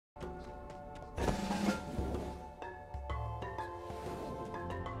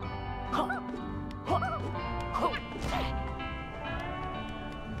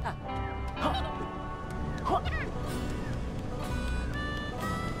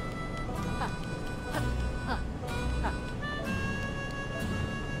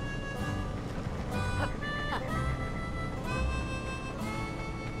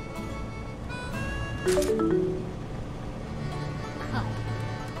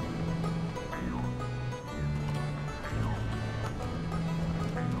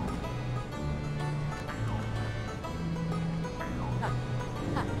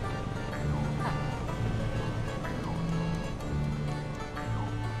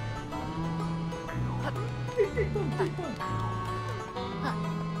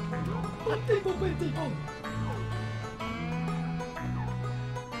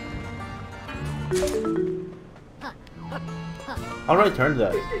I'll return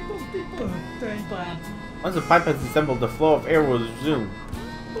that. Once the pipe has assembled, the flow of air will resume.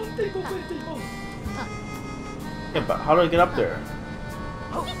 Yeah, but how do I get up there?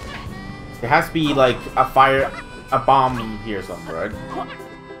 There has to be like a bomb here somewhere, right?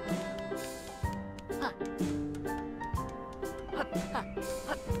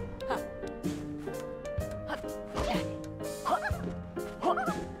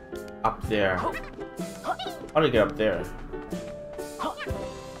 Up there. How do I get up there?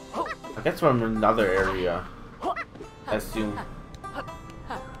 I guess from another area. I assume.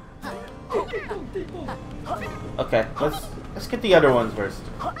 Okay, let's get the other ones first.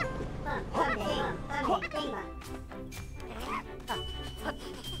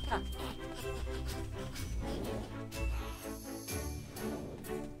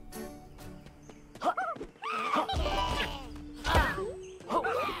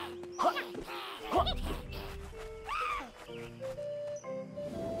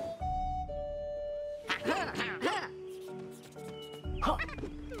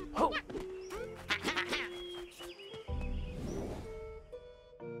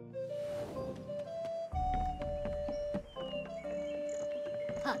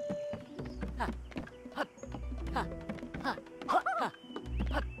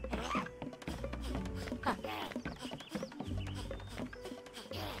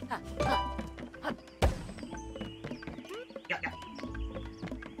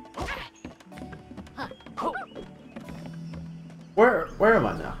 Where am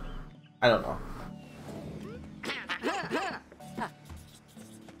I now? I don't know.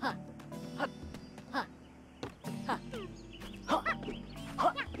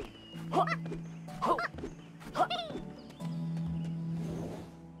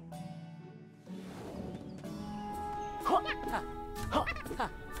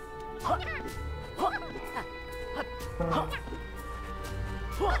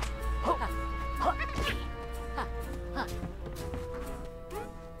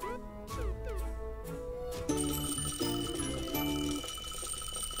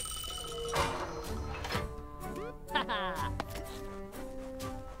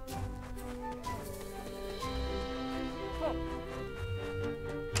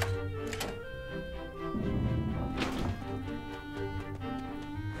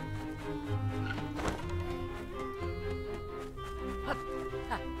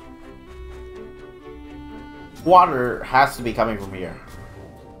 Water has to be coming from here.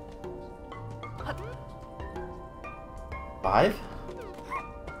 5?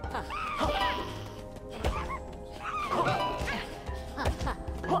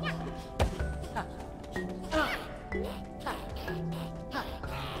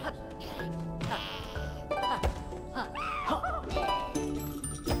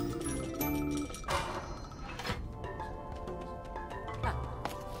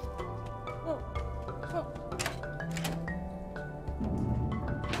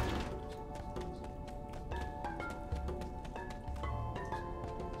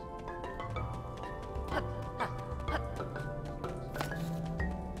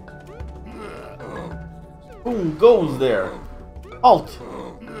 Who goes there? Halt!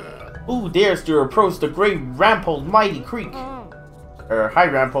 Who dares to approach the great Rampo's mighty creek? Hi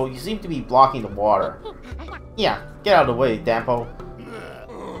Rampo, you seem to be blocking the water. Yeah, get out of the way, Dampo.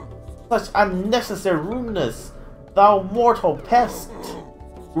 Such unnecessary rudeness, thou mortal pest!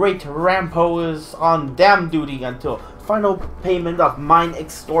 Great Rampo is on dam duty until final payment of mine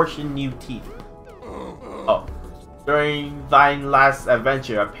extortion new teeth. Oh. During thine last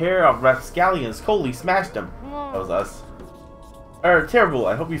adventure, a pair of rapscallions coldly smashed them. That was us. Terrible,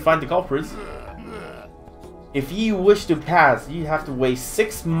 I hope you find the culprits. If you wish to pass, you have to wait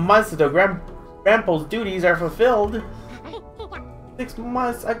 6 months until Grandpa's duties are fulfilled. 6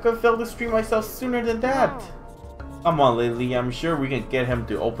 months? I could fill the stream myself sooner than that. Come on, Laylee, I'm sure we can get him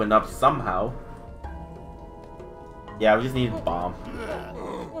to open up somehow. Yeah, we just need a bomb.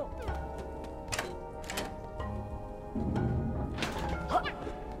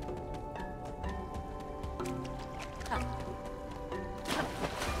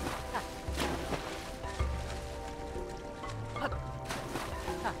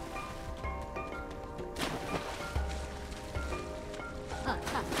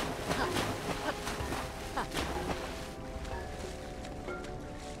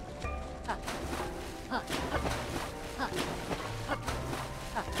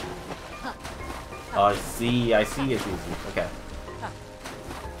 Oh, I see it's easy. Okay.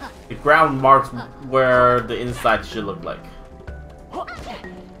 The ground marks where the inside should look like.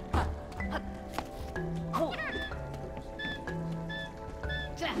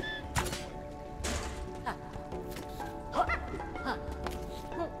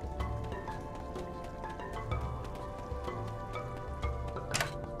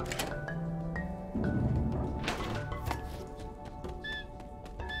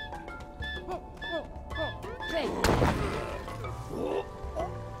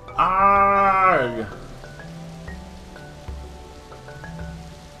 Arrgh!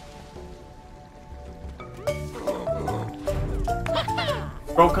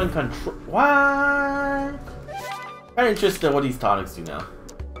 Broken control. What? I'm interested in what these tonics do now.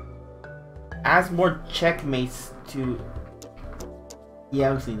 Adds more checkmates to.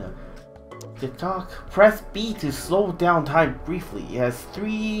 Yeah, I've seen that. To talk, press B to slow down time briefly. It has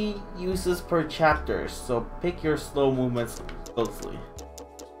 3 uses per chapter, so pick your slow movements closely.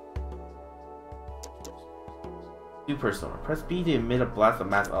 Super Sonar. Press B to emit a blast of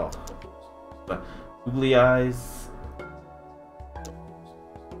mass. Oh. But googly eyes.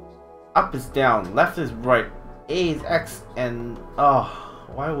 Up is down, left is right, A is X, and oh,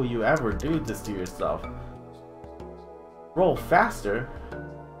 why will you ever do this to yourself? Roll faster.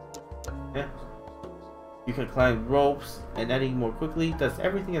 Yeah. You can climb ropes and anything more quickly. Does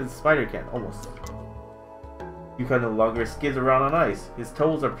everything as a spider can, almost. You can no longer skid around on ice. His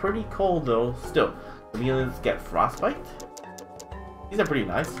toes are pretty cold though. Still, chameleons get frostbite. These are pretty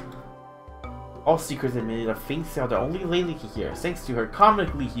nice. All secrets emitted a faint sound that only Laylee can hear, thanks to her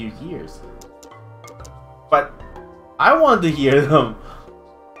comically huge ears. But I wanted to hear them.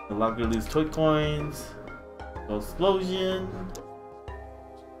 No longer lose toy coins. No explosion.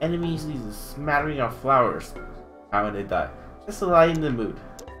 Enemies use a smattering of flowers. How when they die. Just to lighten the mood.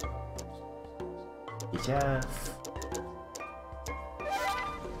 Yes.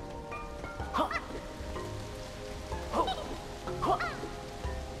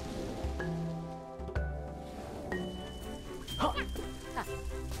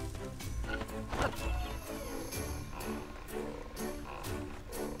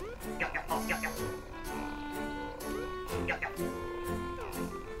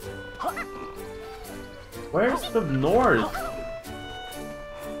 Where's the north?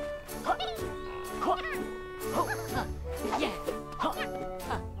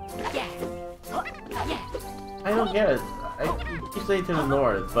 I don't get it. I keep saying to the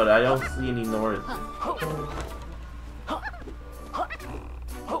north, but I don't see any north.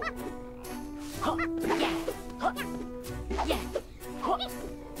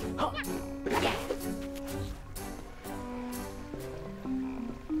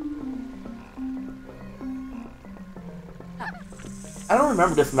 I don't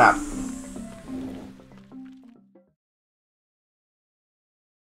remember this map.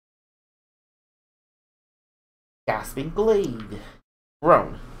 Gasping Glade.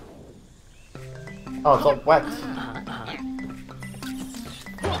 Grown. Oh, it's all wet.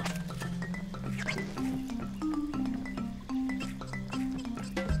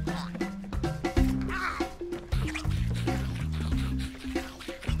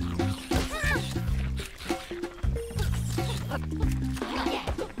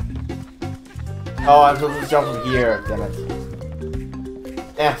 Oh, I'm supposed to jump from here, damn it.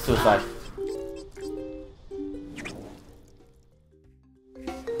 Eh, suicide.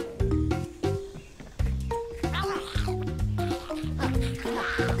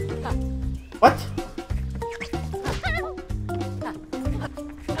 What?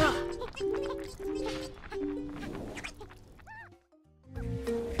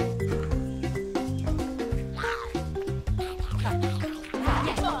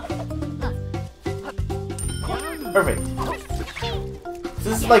 Perfect.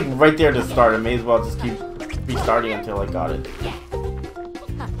 This is like right there to start. I may as well just keep restarting until I got it.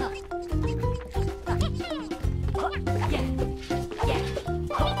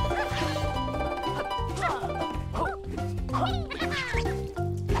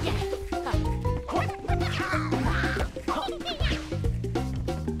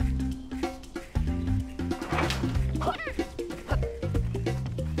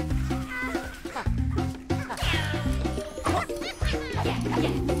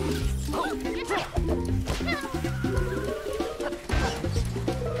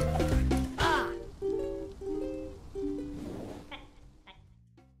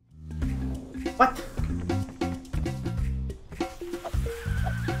 What?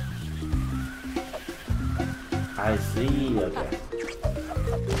 I see, okay.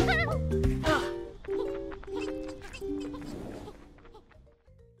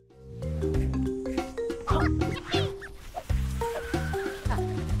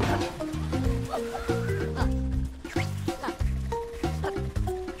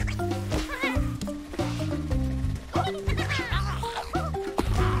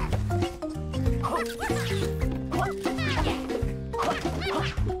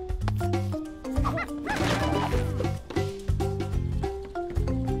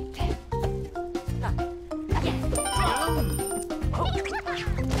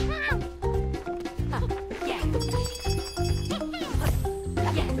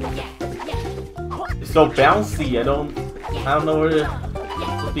 It's so bouncy, I don't know where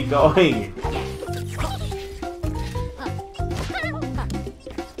to be going.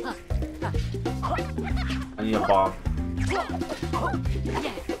 I need a bomb.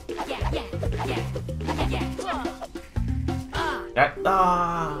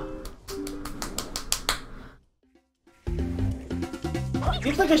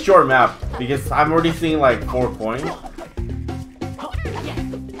 Seems like a short map because I'm already seeing like 4 coins.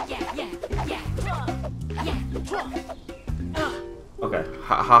 Okay,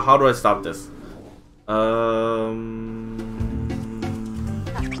 how do I stop this?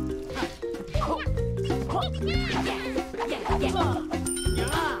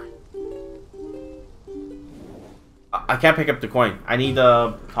 I can't pick up the coin. I need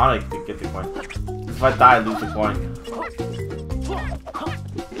a tonic to get the coin. If I die, I lose the coin.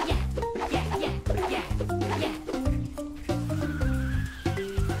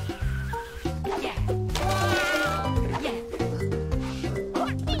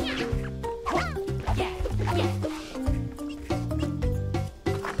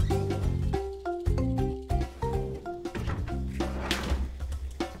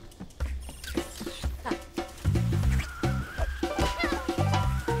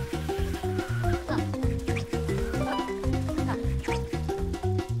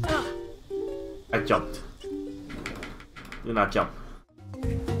 I jumped. Do not jump.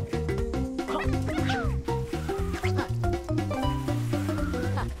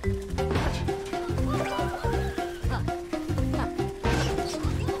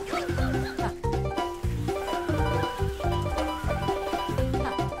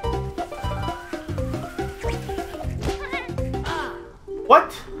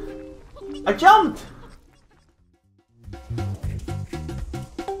 What? I jumped!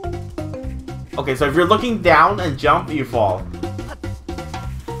 Okay, so if you're looking down and jump, you fall.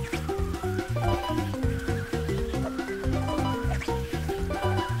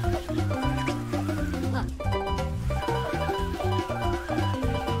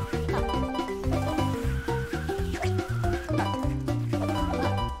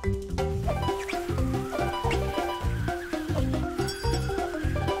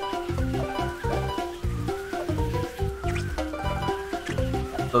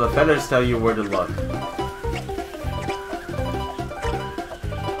 So the feathers tell you where to look.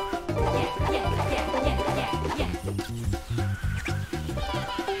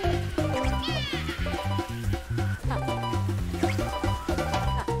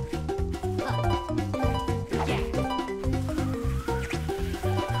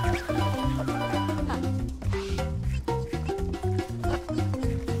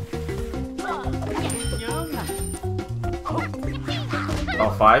 Oh,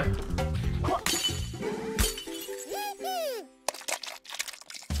 5?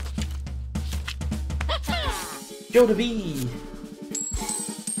 Joe the bee!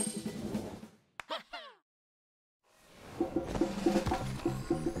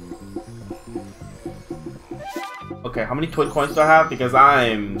 Okay, how many twin coins do I have? Because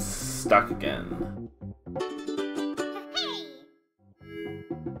I'm stuck again.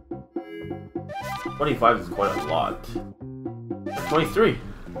 25 is quite a lot. 23.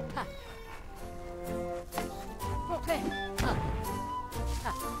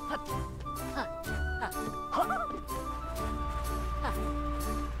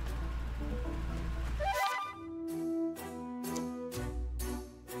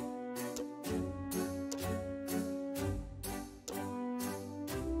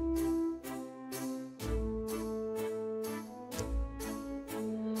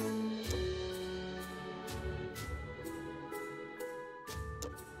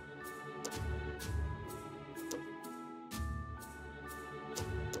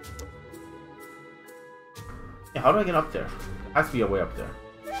 Yeah, how do I get up there? There has to be a way up there.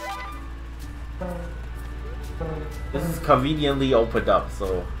 This is conveniently opened up,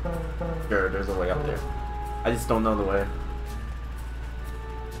 so sure, there's a way up there. I just don't know the way.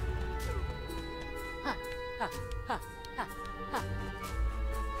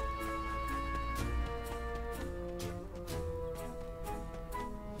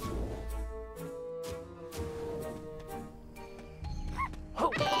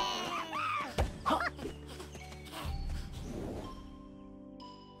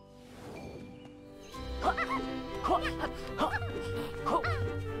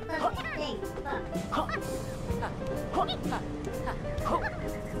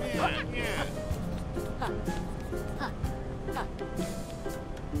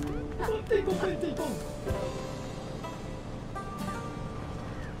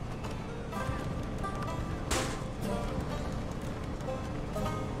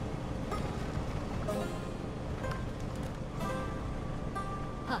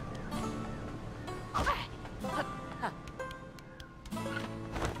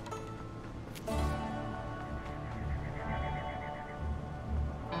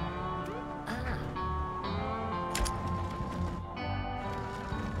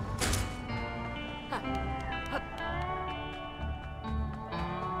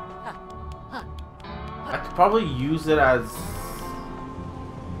 I could probably use it as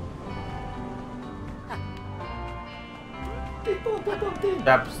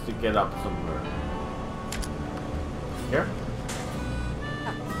steps to get up somewhere. Here?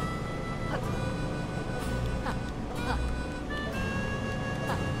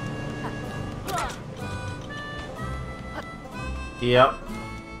 Yep.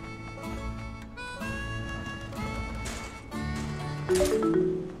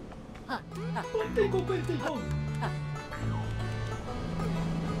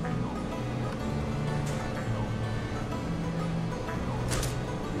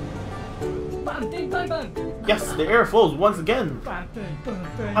 Yes, the air flows once again.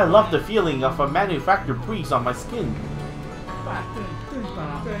 I love the feeling of a manufactured breeze on my skin.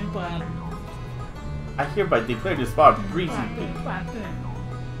 I hereby declare this spot breezy.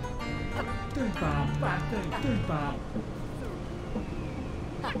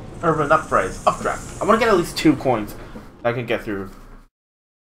 Urban uprise, updraft. I want to get at least 2 coins that I can get through.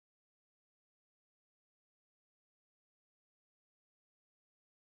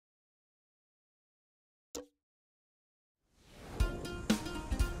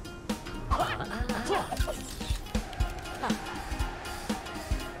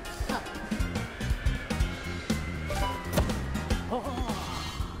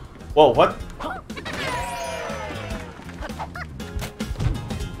 Whoa, what?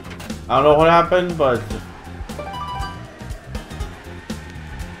 I don't know what happened, but...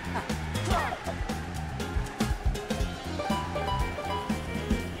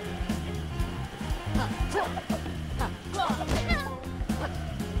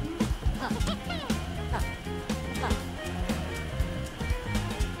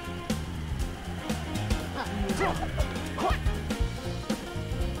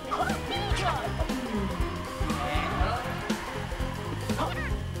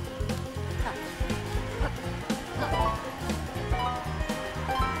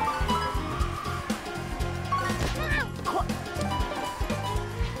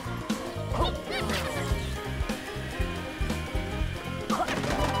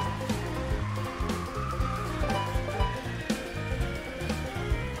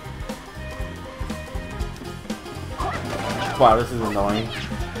 Wow, this is annoying.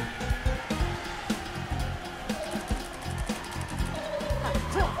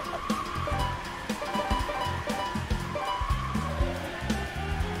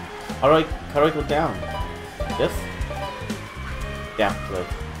 How do I go down? This? Yeah, good.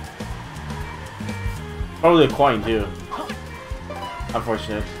 Probably a coin too.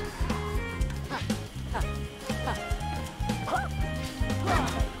 Unfortunate.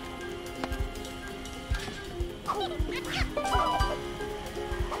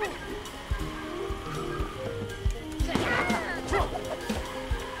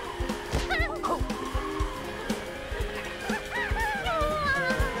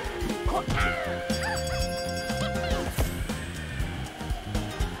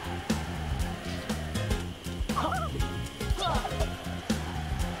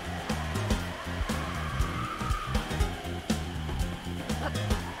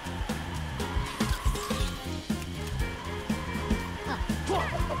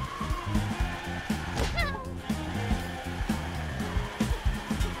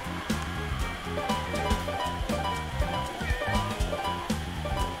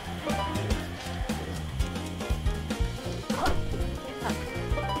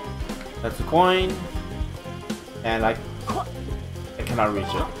 That's a coin, and I cannot reach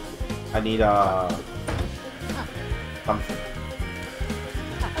it. I need something.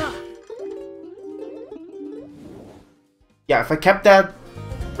 Yeah, if I kept that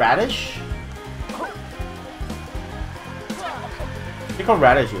radish. They call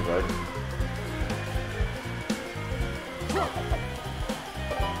radishes, right?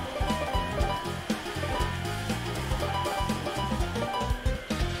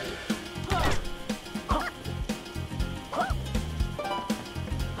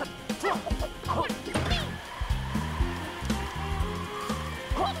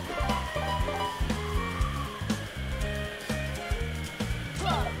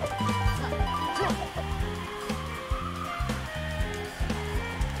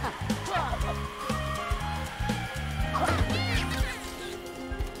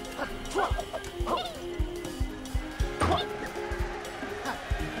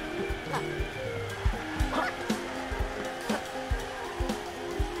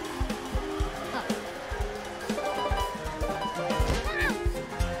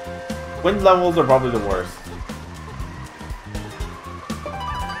 Wind levels are probably the worst.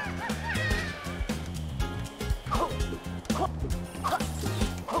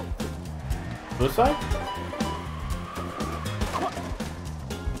 Suicide?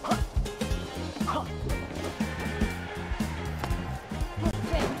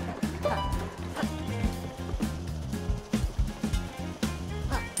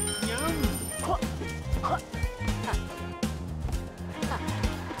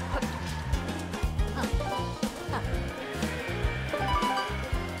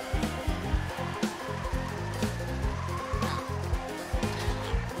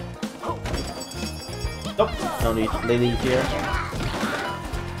 Nope, no need. Laylee here.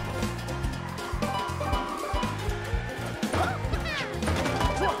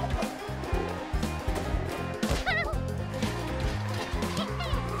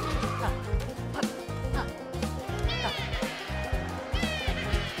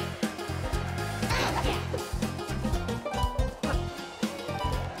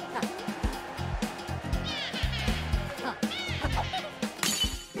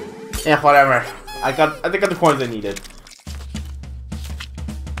 Yeah, whatever. I think I got the coins I needed.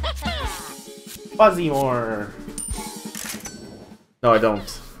 Fuzzy more. No, I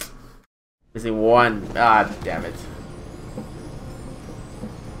don't. Missing one. Ah, damn it.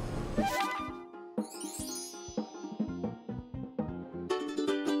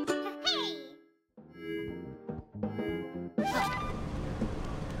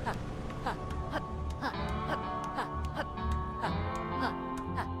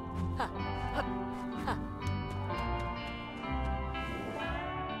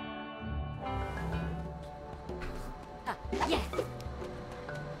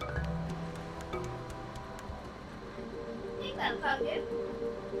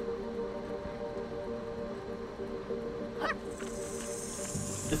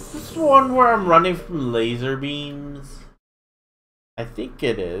 Is this one where I'm running from laser beams? I think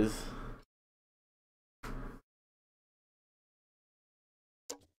it is.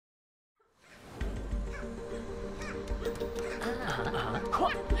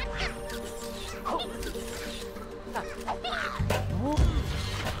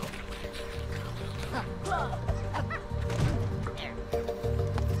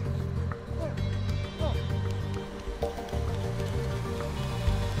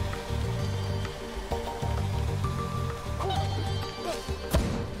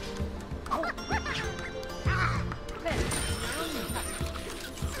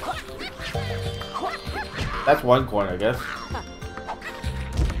 That's one coin, I guess.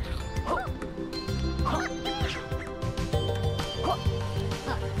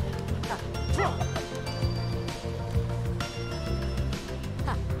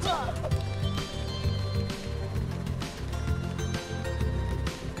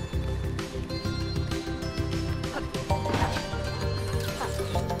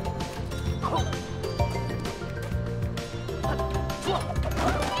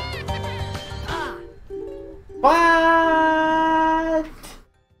 What?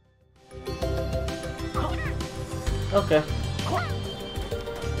 Okay.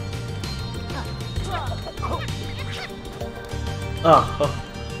 Oh.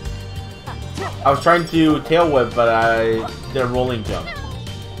 I was trying to tail whip, but I did a rolling jump.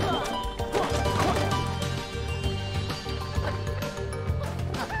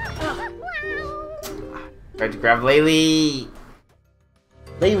 Tried to grab Laylee.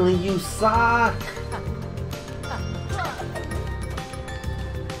 Laylee, you suck.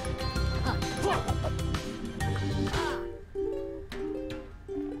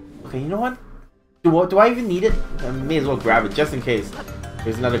 Okay, you know what? Do I even need it? I may as well grab it just in case.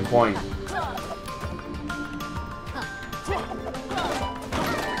 There's another coin.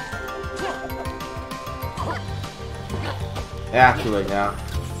 Yeah, too late now.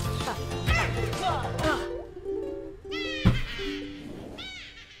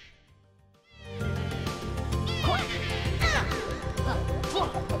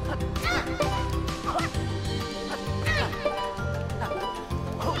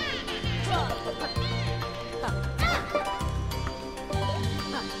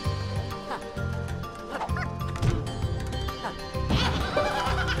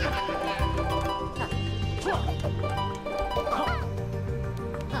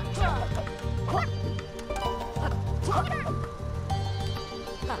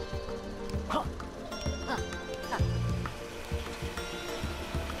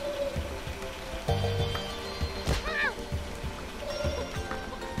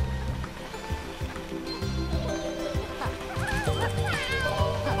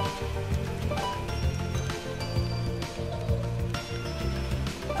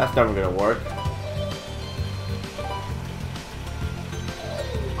 That's never gonna work.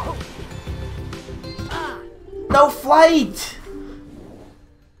 No flight!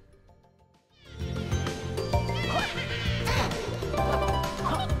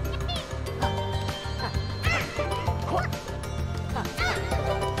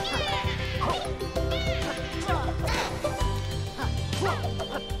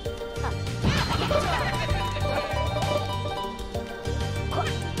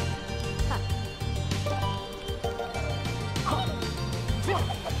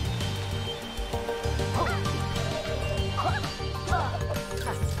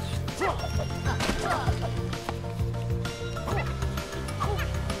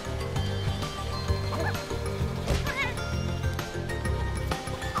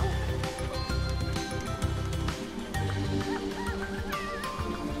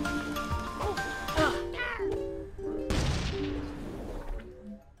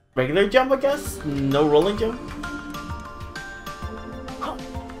 Regular jump, I guess? No rolling jump?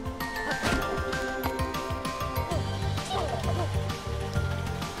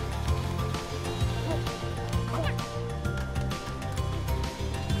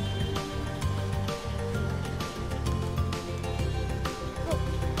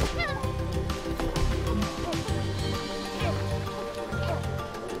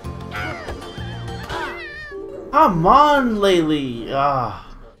 Come on, Laylee! Ah.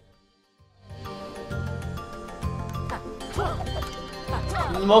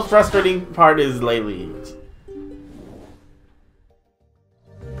 The most frustrating part is Laylee.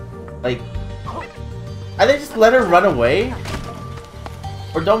 Like, either just let her run away,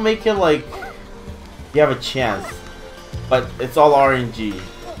 or don't make it like you have a chance. But it's all RNG.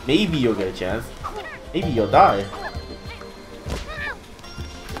 Maybe you'll get a chance. Maybe you'll die.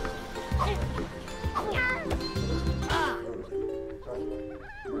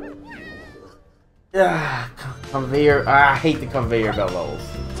 Ah, conveyor. I hate the conveyor belt levels.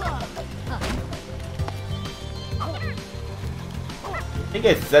 I think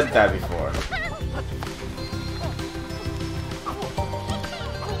I said that before.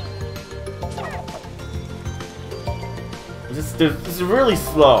 This is really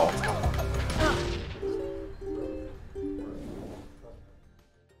slow.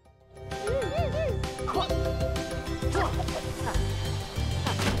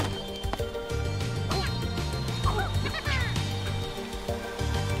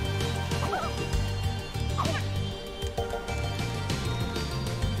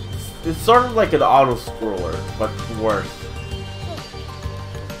 It's sort of like an auto-scroller, but worse.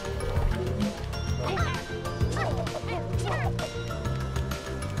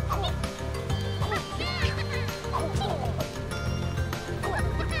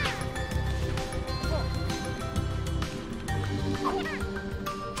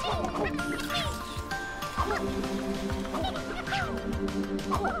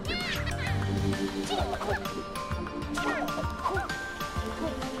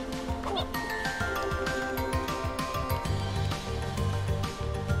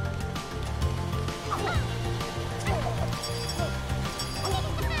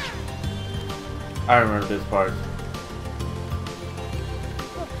 I remember this part.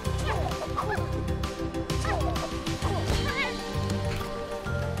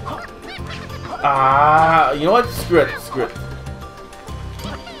 Ah, you know what? Screw it, screw it.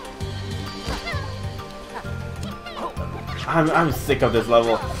 I'm sick of this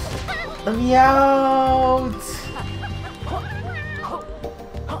level. Let me out!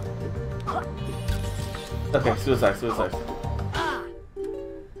 Okay, suicide, suicide.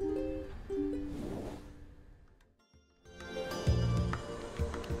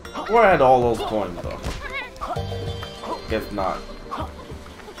 Where I had all those coins though? Guess not.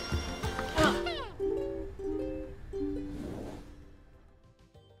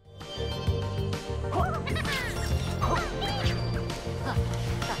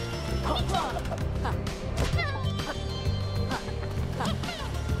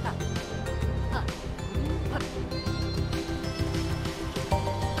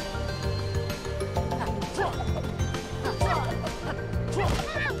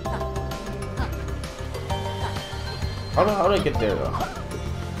 How do I get there though?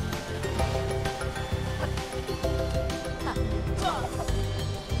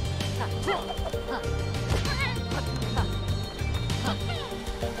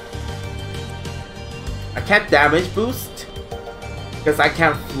 I can't damage boost because I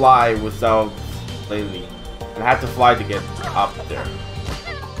can't fly without Laylee. I have to fly to get up there.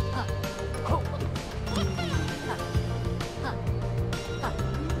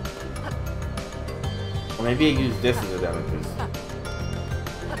 Or maybe I use this as a damage boost.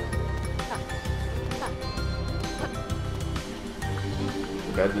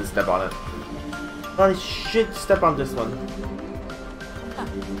 Okay, I didn't step on it. Oh, I should step on this one.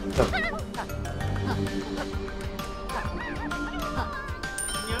 Step.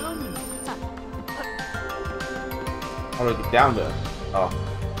 How do I get down there? Oh.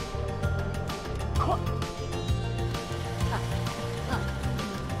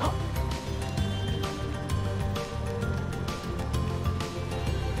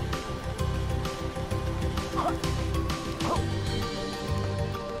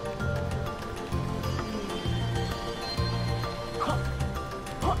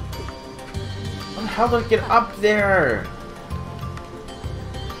 How do I get up there?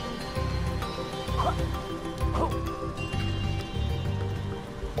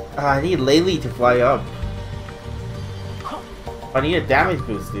 I need Laylee to fly up. I need a damage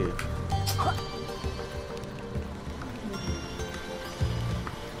boost, dude.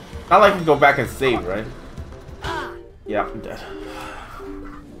 Not like I can go back and save, right? Yeah, I'm dead.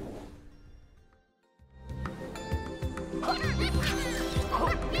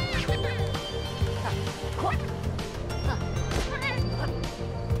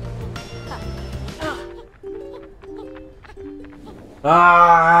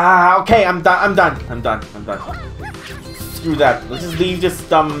 Okay, I'm done. I'm done. Screw that. Let's just leave this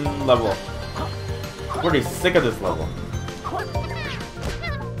dumb level. I'm already sick of this level.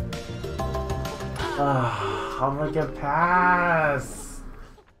 How do I get past?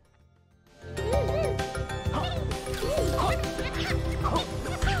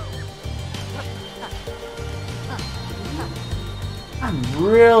 I'm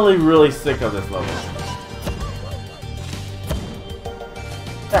really sick of this level.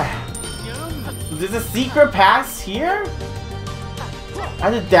 There's a secret pass here? I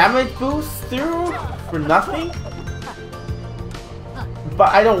had a damage boost through for nothing? But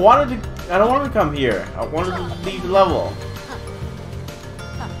I don't want it to come here. I wanted to leave the level.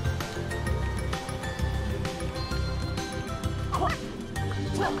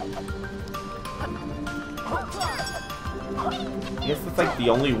 I guess that's like the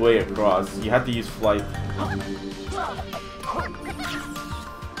only way across. You have to use flight.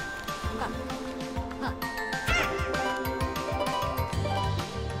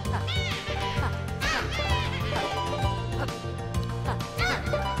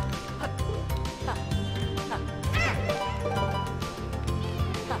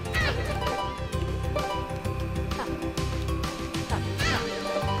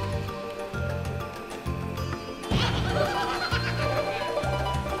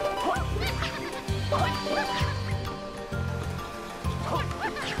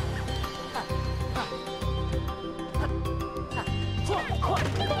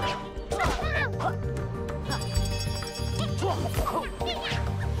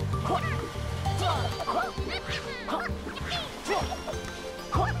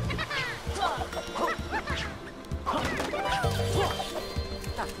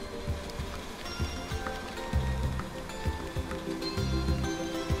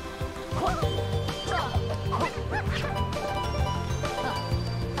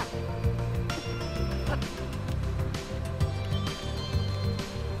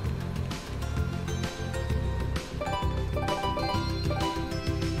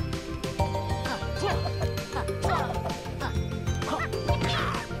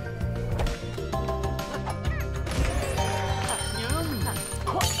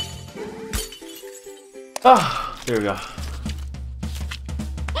 Ah, there we go.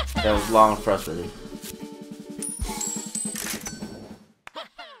 That was long and frustrating.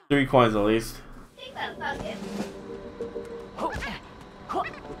 3 coins at least.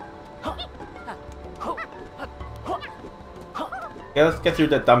 Yeah, let's get through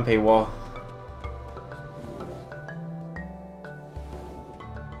that dumb paywall.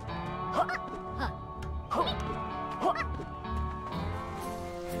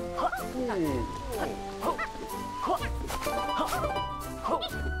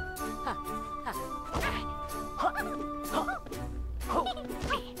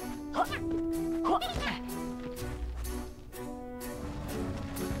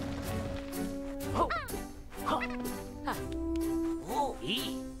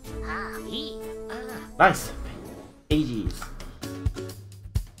 Nice. Pages.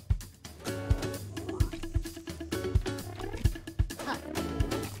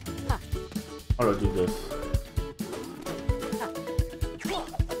 How do I do this?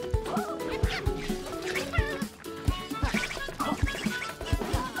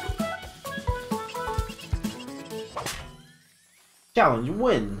 Challenge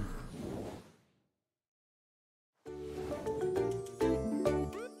win.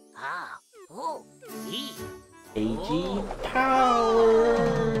 AG power.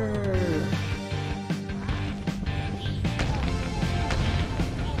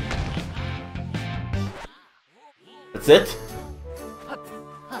 That's it?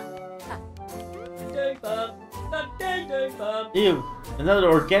 Ew, another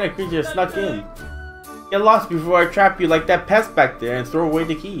organic creature snuck in. Get lost before I trap you like that pest back there and throw away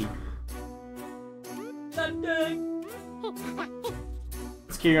the key.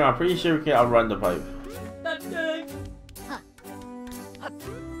 Let's carry on. I'm pretty sure we can outrun the pipe.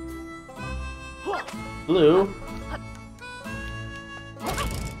 Blue.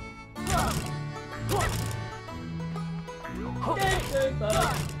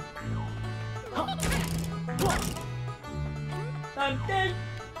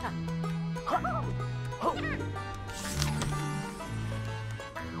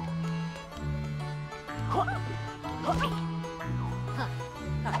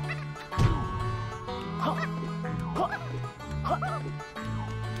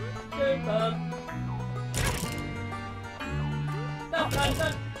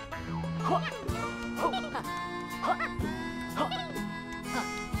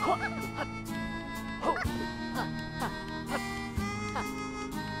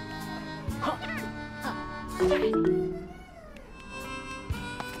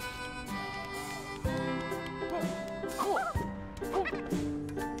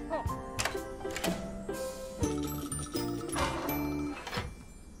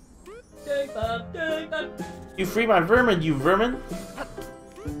 You free my vermin, you vermin!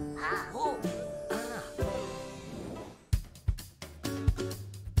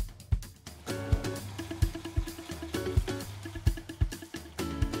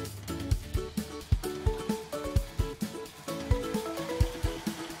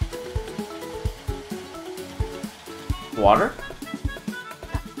 Water?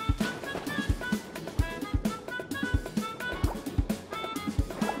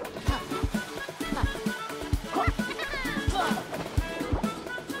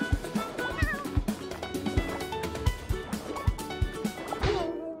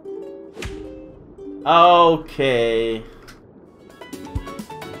 Okay.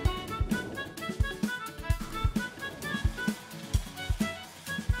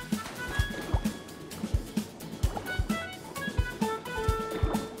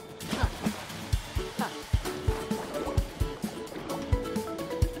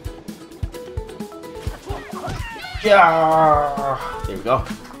 Yeah, there we go.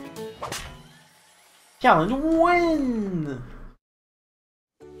 Challenge win.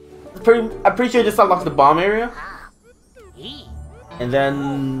 I'm pretty sure this unlocks the bomb area, and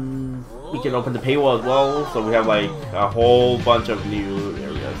then we can open the paywall as well. So we have like a whole bunch of new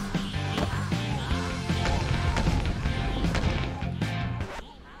areas.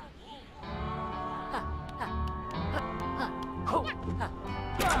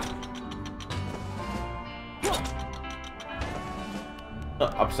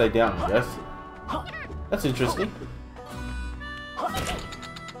 Upside down, I guess. That's interesting.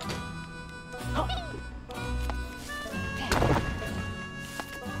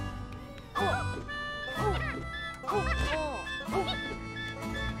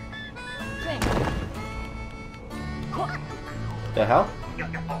 The hell?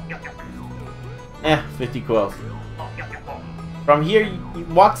 50 coils. From here, you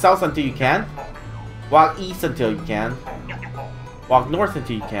walk south until you can. Walk east until you can. Walk north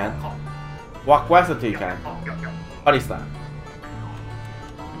until you can. Walk west until you can. Buddy slam.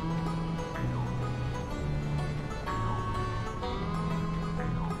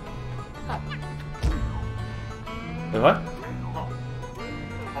 Wait, what?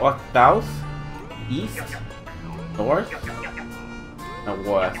 Walk south, east, north, and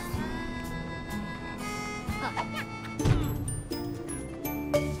west.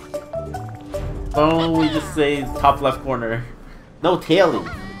 Oh, we just say top left corner. No tailing.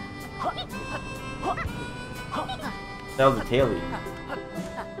 That was a tailing.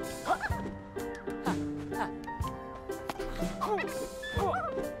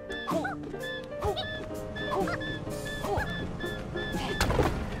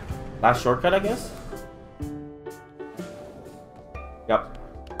 Last shortcut, I guess? Yep.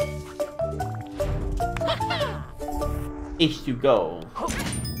 H2Go.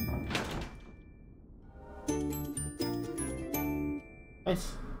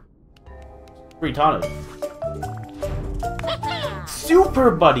 Nice. Free Tano. Super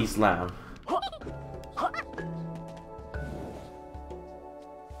Buddy Slam.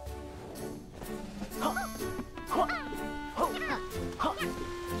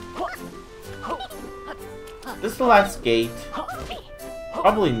 This is the last gate.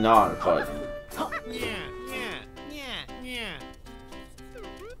 Probably not, but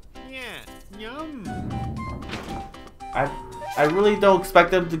I really don't expect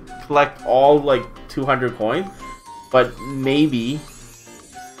them to collect all like 200 coins, but maybe.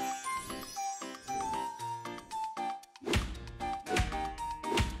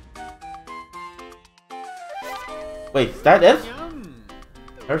 Wait, is that it?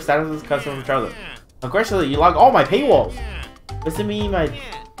 Her status is customer traveler. Aggressively, you log all my paywalls. Doesn't mean my.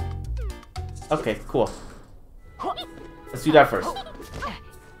 Okay, cool. Let's do that first.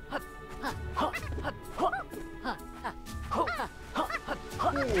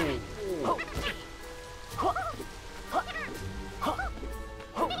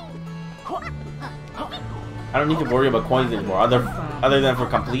 I don't need to worry about coins anymore, other than for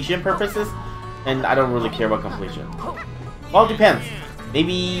completion purposes, and I don't really care about completion. Well, it depends.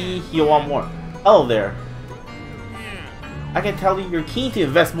 Maybe he'll want more. Hello there. I can tell you're keen to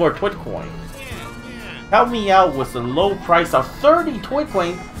invest more Twit coins. Help me out with the low price of 30 Twit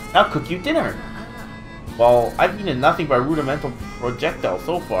coins. I'll cook you dinner. Well, I've eaten nothing but rudimental projectile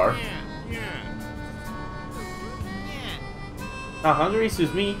so far. Not hungry,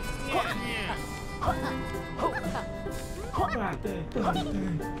 suits me.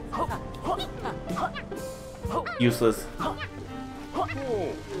 Useless.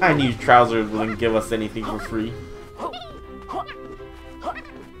 I knew Trousers wouldn't give us anything for free.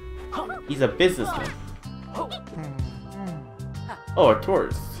 He's a businessman. Oh, a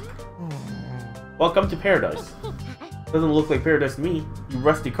tourist. Welcome to paradise. Doesn't look like paradise to me. You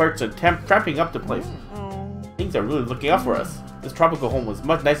rusty carts are tramping up the place. Things are really looking up for us. This tropical home was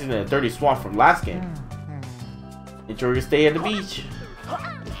much nicer than a dirty swamp from last game. Enjoy your stay at the beach.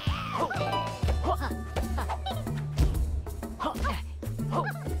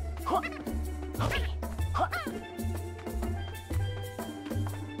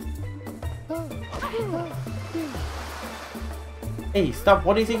 Hey, stop,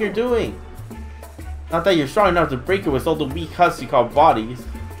 what do you think you're doing? Not that you're strong enough to break it with all the weak husks you call bodies.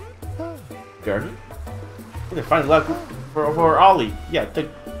 Garden? I finally luck for Ollie. Yeah, it took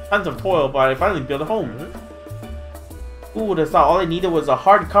tons of toil, but I finally built a home. Who would have thought all I needed was a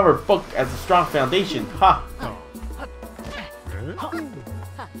hardcover book as a strong foundation? Ha!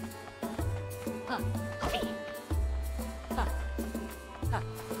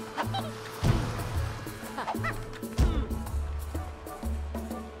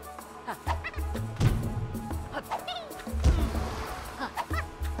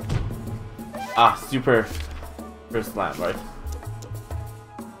 Ah, super slam, right?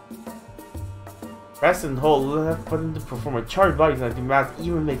 Press and hold left button to perform a charge body like the mask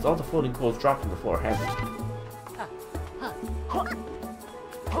even makes all the floating coals drop to the floor. Handy.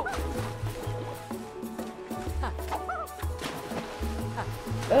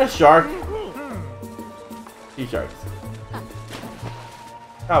 Is that a shark? 2 sharks.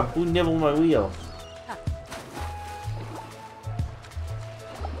 Oh, who nibbled my wheel?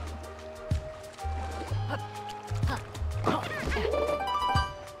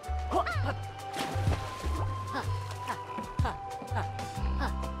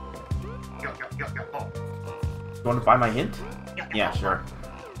 You want to buy my hint? Yeah, sure.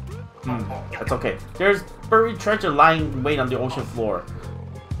 That's okay. There's buried treasure lying in wait on the ocean floor.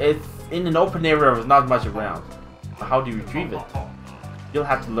 It's in an open area with not much around. How do you retrieve it? You'll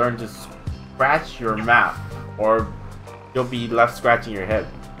have to learn to scratch your map, or you'll be left scratching your head.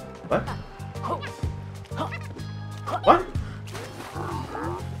 What? What?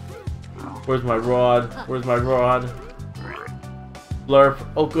 Where's my rod? Where's my rod? Blurp.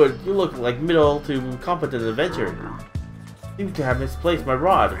 Oh good, you look like middle to competent adventure. Seem to have misplaced my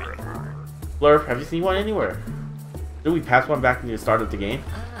rod. Blurp, have you seen one anywhere? Did we pass one back near the start of the game?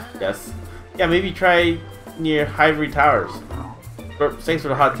 Yes. Yeah, maybe try near Ivory Towers. Blurp, thanks for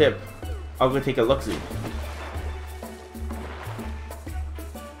the hot tip. I'll go take a look-see.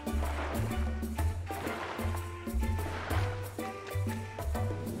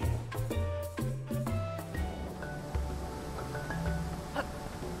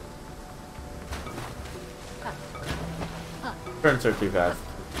 Turns are too fast.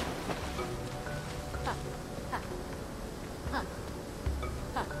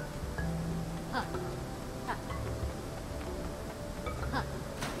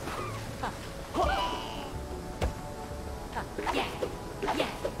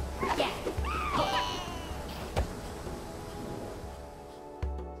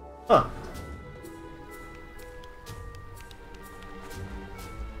 Huh.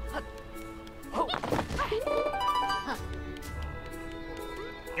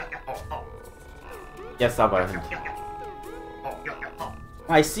 Yes, I'll buy him.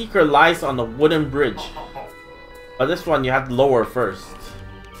 My secret lies on the wooden bridge. But this one you have to lower first.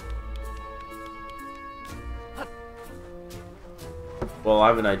 Well, I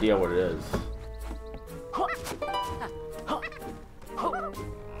have an idea what it is.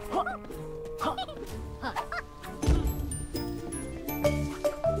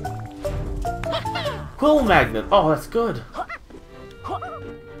 Quill magnet. Oh, that's good.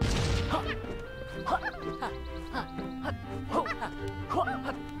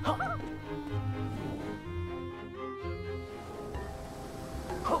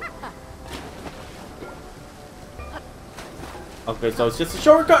 Okay, so it's just a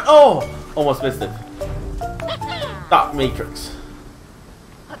shortcut. Oh, almost missed it. Stop matrix.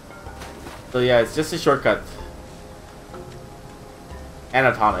 So yeah, it's just a shortcut.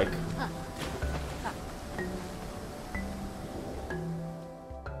 Anatomic.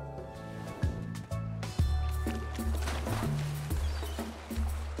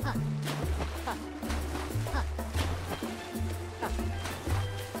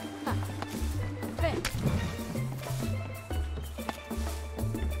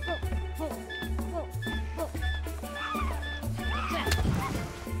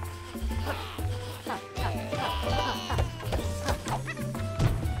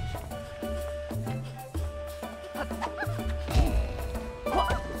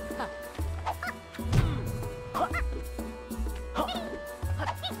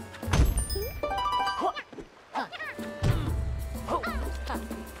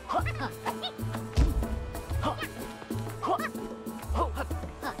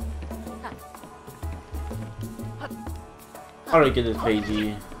 How do I get this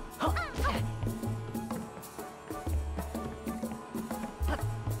pagey?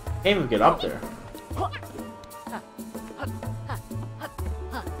 Can't even get up there.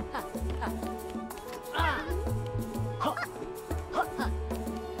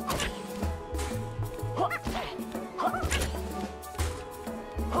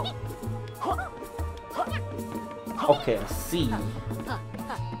 Okay, I see.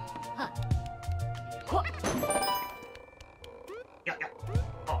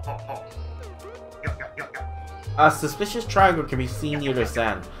 A suspicious triangle can be seen near the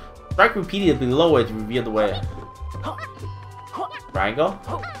sand. Strike repeatedly below it to reveal the way. Triangle?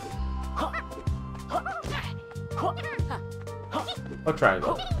 What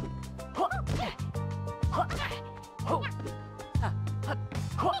triangle?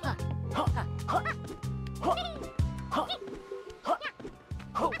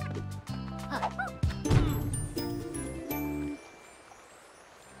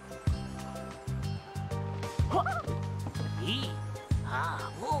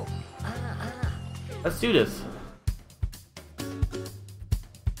 Let's do this.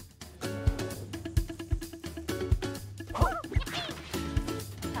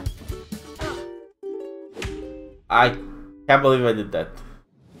 I can't believe I did that.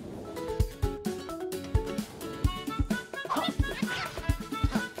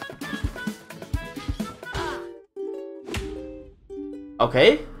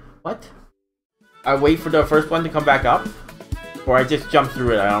 Okay, what? I wait for the first one to come back up? Or I just jump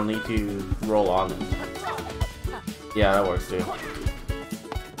through it, I don't need to roll on it. Yeah, that works too.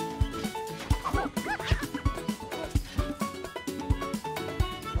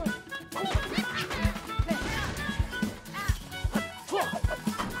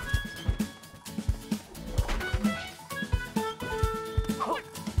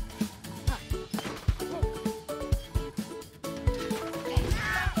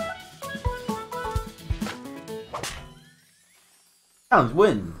 Sounds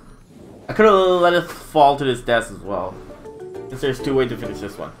win. I could have let it fall to this death as well. Since there's two ways to finish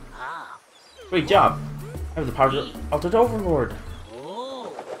this one. Great job. I have the power to Altered Overlord.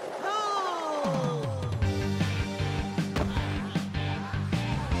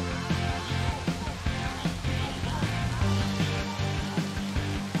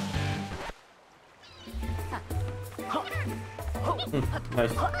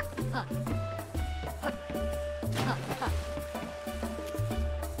 Nice.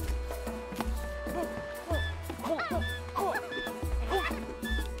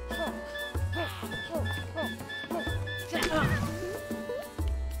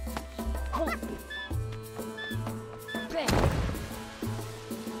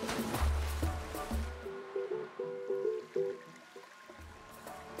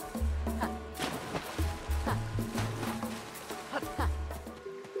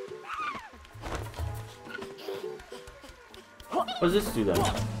 What does this do then?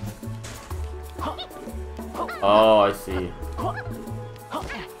 Oh, I see.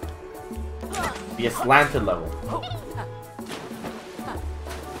 Be a slanted level.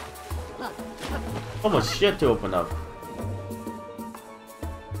 So much shit to open up.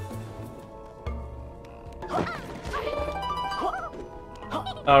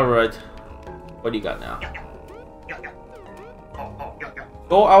 Alright. What do you got now?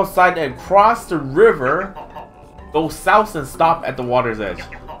 Go outside and cross the river. Go south and stop at the water's edge.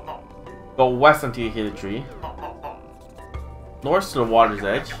 Go west until you hit a tree. North to the water's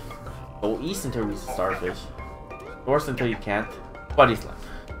edge. Go east until you reach the starfish. North until you can't. Buddy slam.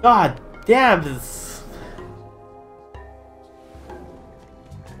 God damn this.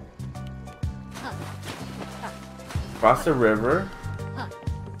 Cross the river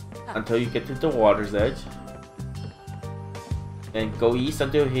until you get to the water's edge. And go east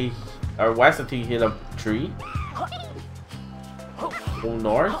until he, or west until you hit a tree. Go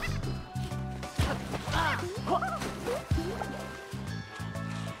north.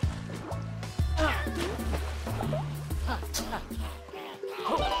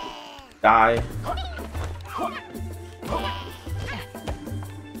 Die.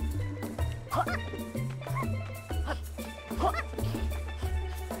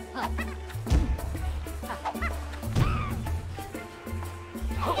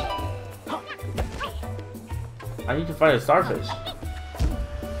 I need to find a starfish.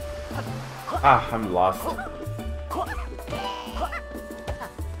 Ah, I'm lost.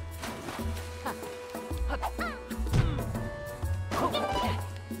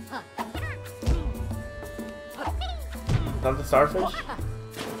 Not the starfish?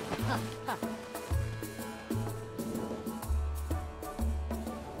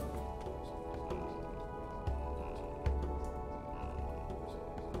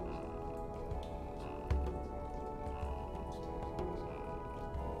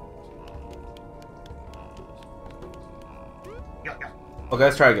 Okay,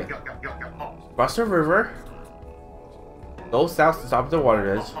 let's try again. Cross the river. Go south to stop at the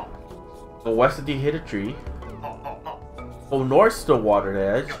water edge. Go west until you hit a tree. Go north to the water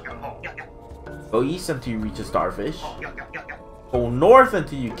edge. Go east until you reach a starfish. Go north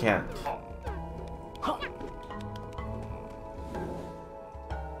until you can't.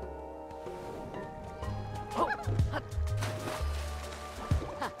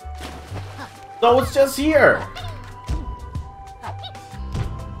 So it's just here.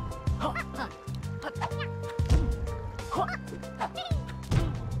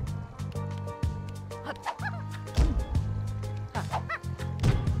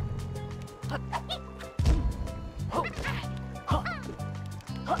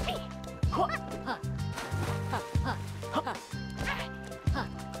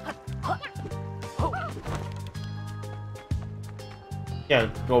 Yeah,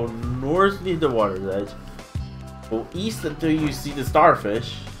 go north near the water's edge. Go east until you see the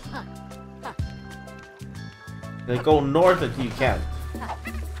starfish. Then go north until you can't.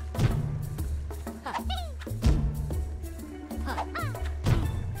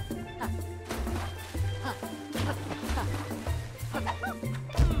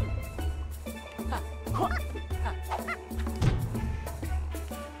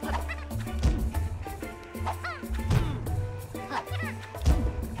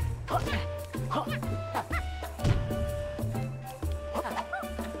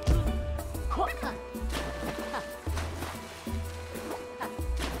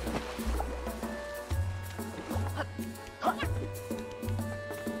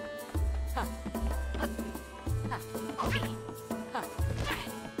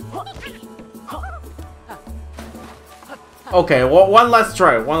 Okay, well, one last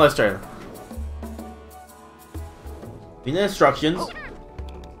try. In the instructions,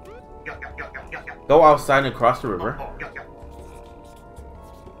 go outside and cross the river.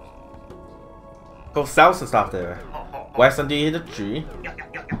 Go south and stop there. West until you hit a tree.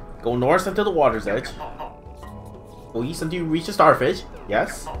 Go north until the water's edge. Go east until you reach a starfish.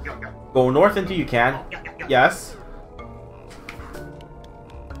 Yes. Go north until you can. Yes.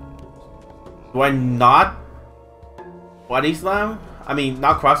 Do I not body slam? I mean,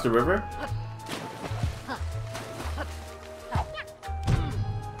 not cross the river?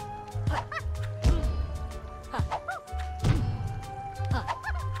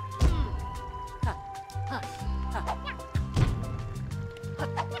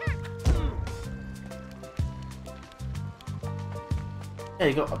 Yeah,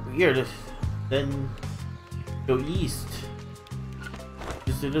 you go up here, then go east.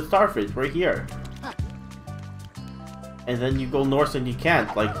 Just to the starfish right here. And then you go north and you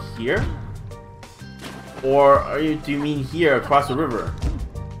can't, like here? Or do you mean here, across the river?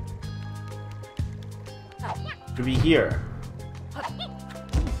 To be here.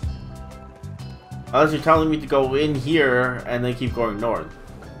 Unless you're telling me to go in here and then keep going north.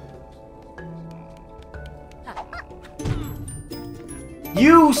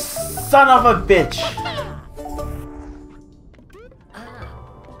 You son of a bitch!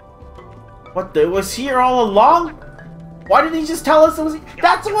 What the? It was here all along? Why didn't he just tell us it was?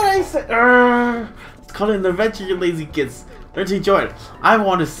 That's what I said! It's called an adventure, you lazy kids. Learn to enjoy it. I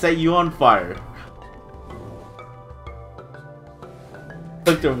want to set you on fire.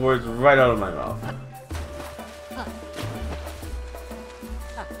 Took the words right out of my mouth.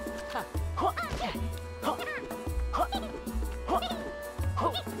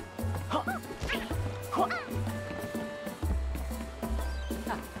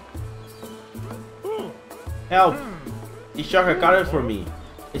 Help! The shark got it for me.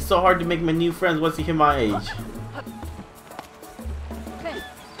 It's so hard to make my new friends once you hit my age.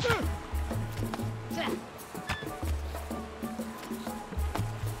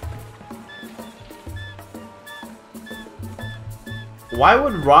 Why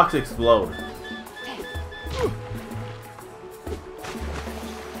would rocks explode?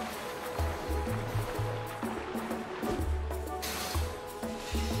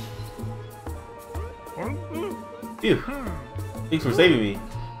 Phew. Thanks for saving me.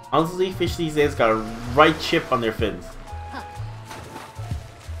 Honestly, fish these days got a right chip on their fins.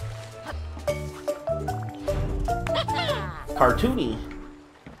 Cartoony.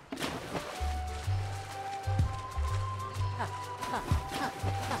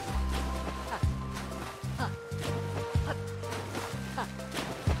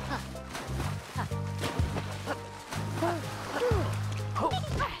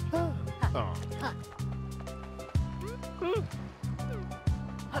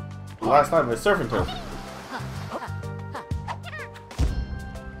 Last time with surfing turf.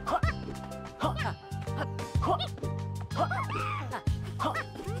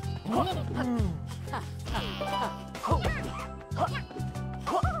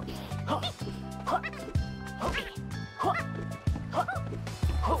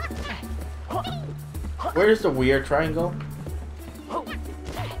 Where's the weird triangle?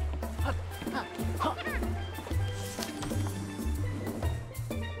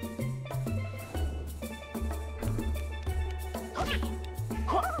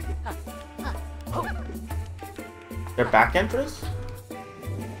 Their back entrance?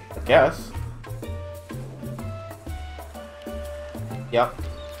 I guess. Yep.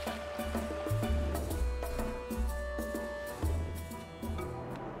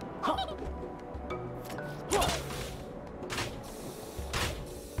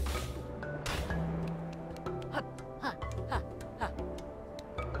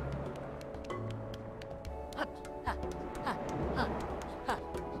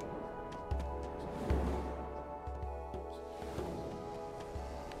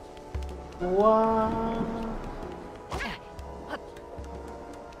 What?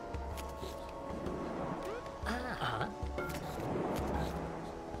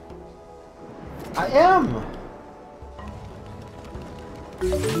 I am.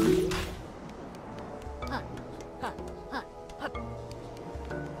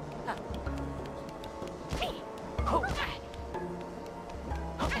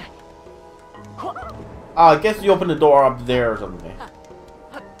 I guess you open the door up there or something.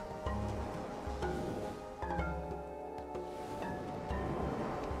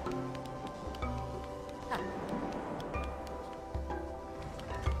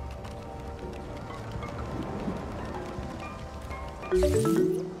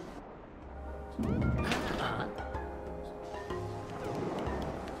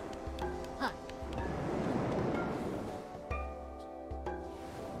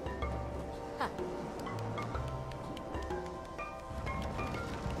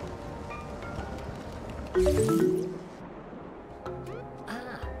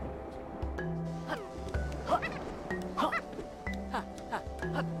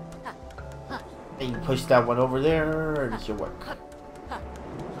 And you push that one over there, and it should work.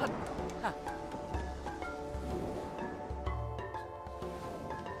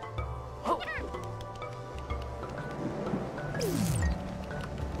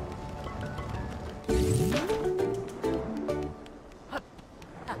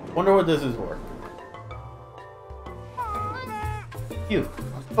 Wonder what this is for. Phew,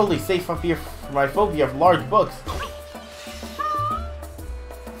 I'm totally safe up here from my phobia of large books.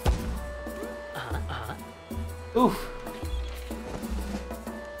 Oof.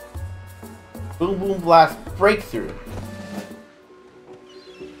 Boom boom blast breakthrough.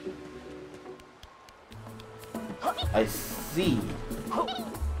 I see.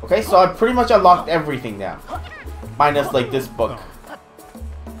 Okay, so I pretty much unlocked everything now. Minus, like, this book.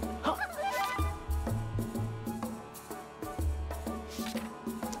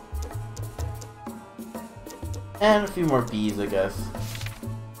 And a few more bees, I guess.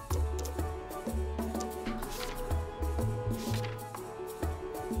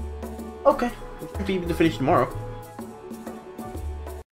 Okay, we should be able to finish tomorrow.